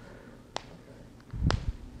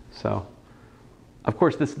 So, of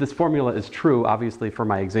course, this formula is true, obviously, for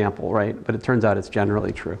my example, right? But it turns out it's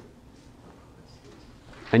generally true.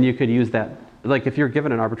 And you could use that, like if you're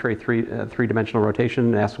given an arbitrary three-dimensional rotation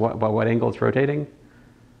and asked what angle it's rotating,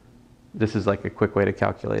 this is like a quick way to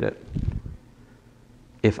calculate it.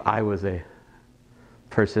 If I was a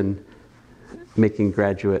person making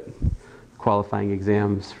graduate qualifying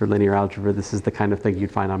exams for linear algebra, this is the kind of thing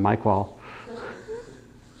you'd find on my qual.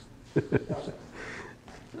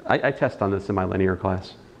 I test on this in my linear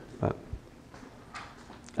class, but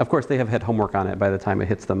of course they have had homework on it by the time it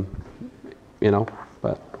hits them, you know,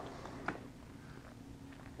 but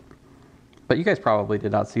you guys probably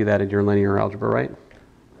did not see that in your linear algebra, right?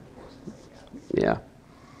 Yeah,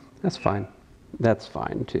 that's fine. That's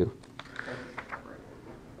fine too.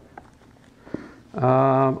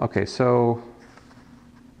 Okay, so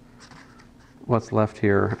what's left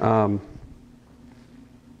here?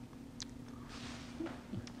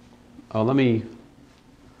 Audric,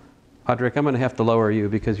 I'm going to have to lower you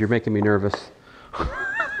because you're making me nervous.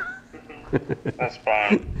 That's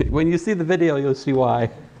fine. When you see the video, you'll see why.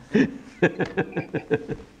 Oh,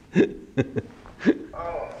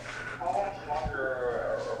 how much longer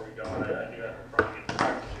are we going? I do have to probably get to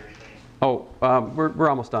practice here soon. Oh, we're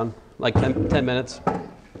almost done. Like 10 minutes.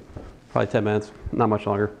 Probably 10 minutes, not much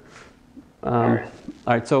longer. All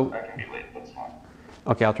right, so. I can be late, that's fine.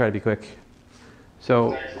 Okay, I'll try to be quick.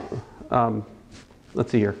 So,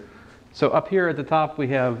 let's see here. So up here at the top, we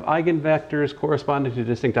have eigenvectors corresponding to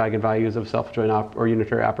distinct eigenvalues of self-adjoint or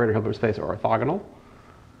unitary operator Hilbert space or orthogonal.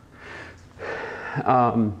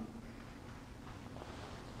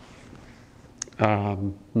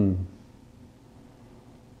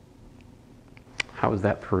 How is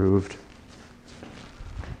that proved?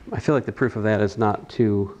 I feel like the proof of that is not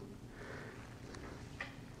too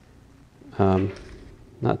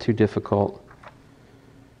difficult.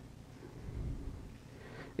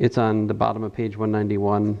 It's on the bottom of page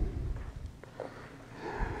 191.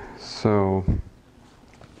 So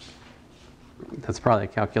that's probably a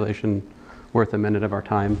calculation worth a minute of our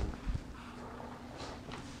time.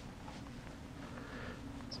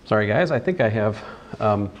 Sorry guys, I think I have,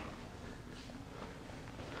 I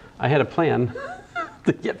had a plan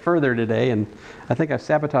to get further today, and I think I've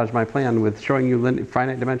sabotaged my plan with showing you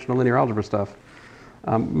finite dimensional linear algebra stuff.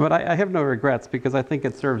 But I have no regrets because I think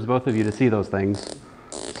it serves both of you to see those things.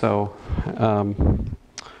 So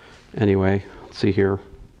anyway, let's see here.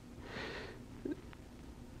 All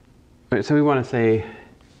right, so we want to say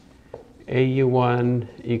AU1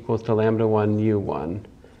 equals to lambda 1 U1.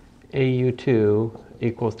 AU2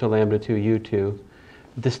 equals to lambda 2 U2.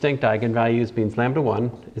 Distinct eigenvalues means lambda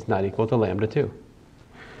 1 is not equal to lambda 2.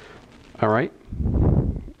 All right?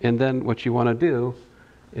 And then what you want to do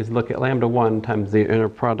is look at lambda 1 times the inner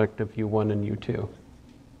product of U1 and U2.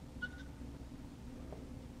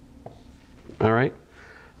 All right?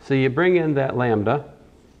 So you bring in that lambda,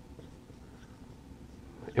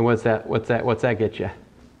 and what's that get you?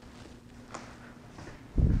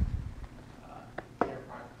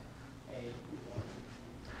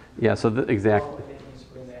 Yeah, so exactly.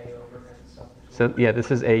 So yeah,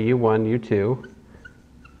 this is AU1, U2.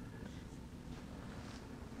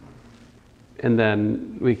 And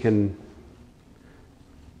then we can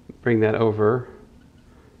bring that over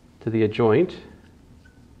to the adjoint.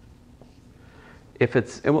 If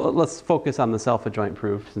it's, well, let's focus on the self-adjoint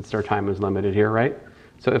proof since our time is limited here, right?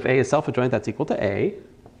 So if A is self-adjoint, that's equal to A.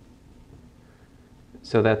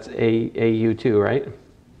 So that's AU2, right?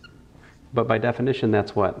 But by definition,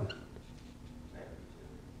 that's what?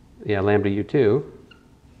 Yeah, lambda U2.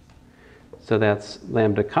 So that's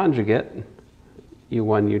lambda conjugate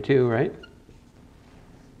U1, U2, right?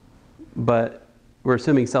 But we're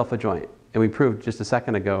assuming self-adjoint. And we proved just a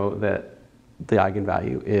second ago that the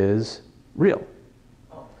eigenvalue is real.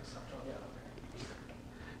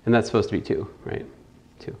 And that's supposed to be 2, right?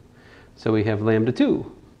 2. So we have lambda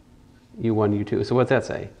 2, U1, U2. So what's that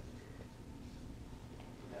say?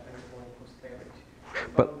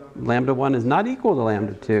 But lambda 1 is not equal to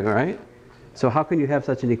lambda 2, right? So how can you have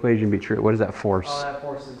such an equation be true? What does that force? That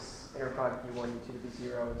forces inner product U1, U2 to be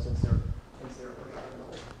 0, and since they're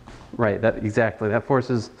orthogonal. Right, exactly. That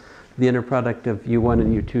forces the inner product of U1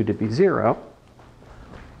 and U2 to be 0.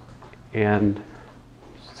 And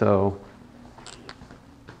so,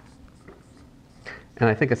 and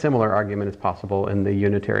I think a similar argument is possible in the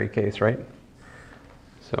unitary case, right?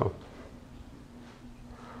 So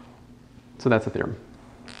that's a theorem.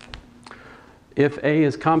 If A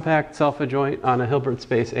is compact self-adjoint on a Hilbert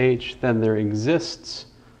space H, then there exists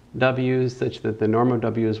W's such that the norm of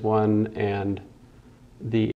W is 1 and the